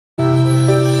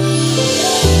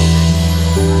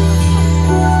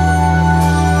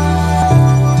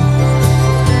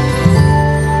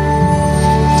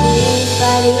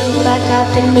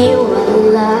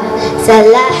makapaniwala sa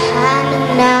lahat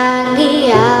ng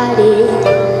nangyayari.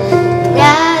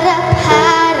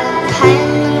 Harap-harapan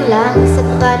lang sa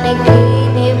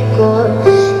panaginip ko.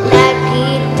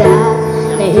 Nakita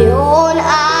na yun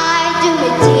ay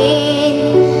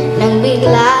dumating nang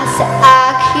bigla sa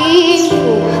aking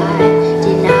buhay.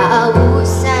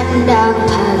 Dinaabusan ng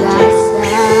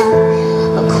pag-asa.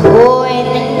 Ako'y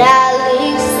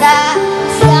nanalig sa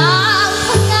isang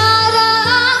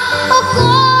pangarap.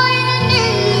 Ako'y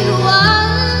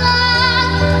naniniwala.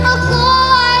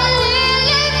 Ako'y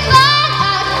lilipad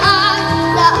at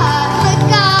ang lahat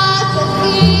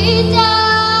nagkakakita.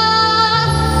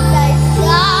 Sa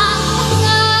isang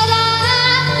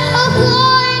pangarap,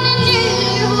 ako'y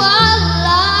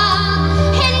naniniwala.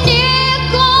 Hindi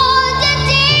ko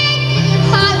titigil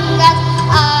hanggat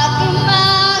aking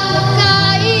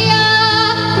makakaya.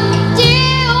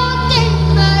 Unti-unting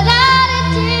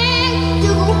mararating,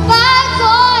 tagumpay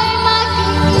ko'y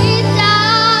makikita.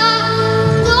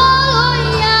 Tuloy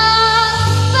ang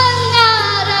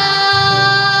pangarap.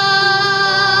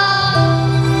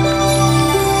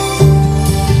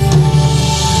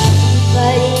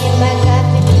 Bali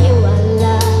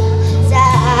makapaniwala sa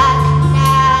aking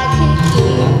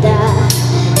nakikita.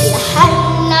 Lahat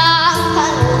ng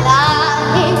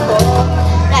panalangin ko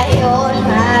ngayon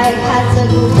ay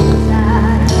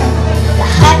kasagutan.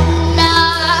 Lahat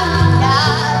ng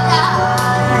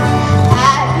pinagdaanan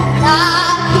at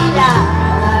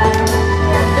pinagkailangan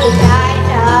nagbigay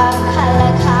ng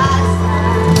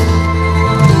kalakasan.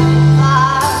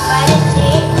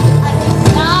 Pagmalitin ang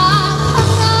isang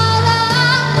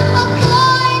pangarap,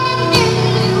 ako'y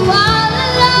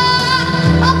naniniwala.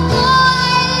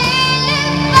 Ako'y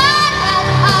lilipad at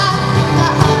ang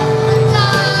lahat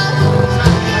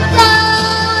nagkakakita.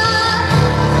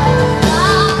 Sa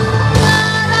isang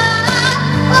pangarap,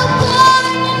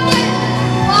 ako'y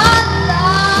naniniwala.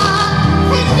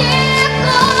 Hindi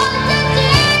ko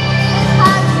titigil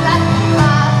hanggat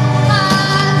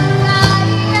makakaya.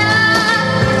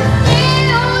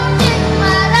 Unti-unting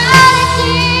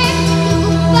mararating,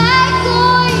 tagumpay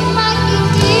ko'y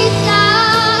makikita.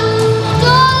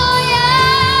 Tuloy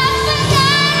ang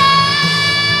pangarap.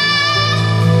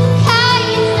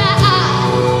 Kahit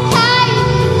saan, kahit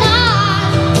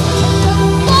kailan,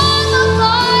 kung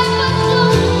ako'y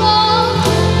patungo,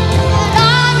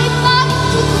 marami pang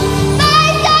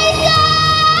tagumpay sa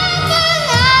isang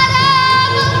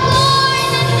pangarap. Ako'y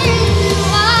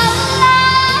naniniwala.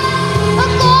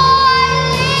 Ako'y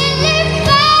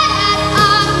lilipad at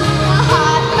ang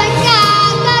lahat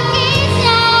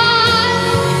magkakakita.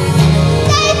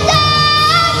 Sa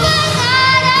isang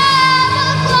pangarap,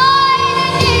 ako'y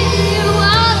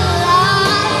naniniwala.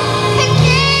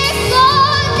 Hindi ko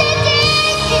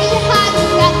titigil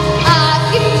hanggat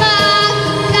aking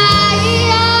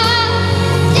makakaya.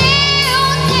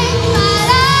 Unti-unting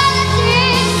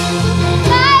mararating,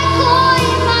 tagumpay ko'y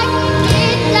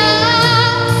makikita.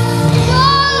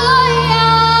 Tuloy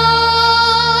ang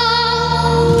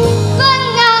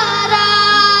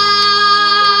pangarap.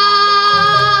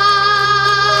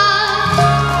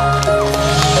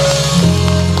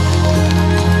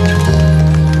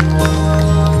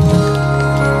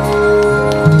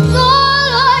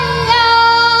 Tuloy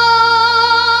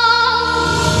ang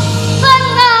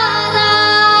pangarap.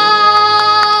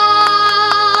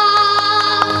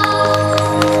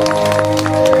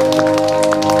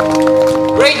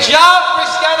 Great job,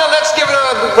 Christiana. Let's give it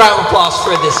a big round of applause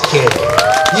for this kid.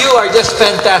 You are just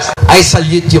fantastic. I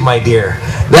salute you, my dear.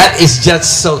 That is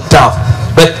just so tough.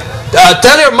 But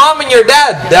tell your mom and your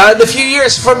dad in a few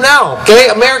years from now, okay?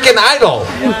 American Idol,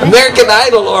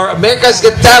 or America's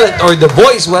Got Talent, or The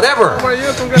Voice, whatever.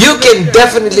 You can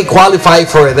definitely qualify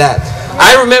for that.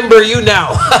 I remember you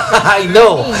now. I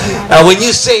know. When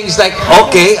you sing, it's like,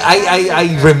 okay,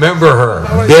 I remember her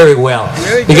very well.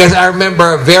 Because I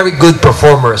remember very good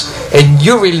performers. And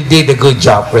you really did a good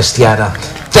job, Christiana.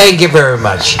 Thank you very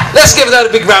much. Let's give another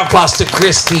big round of applause to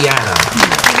Christiana.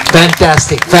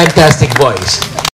 Fantastic, fantastic voice.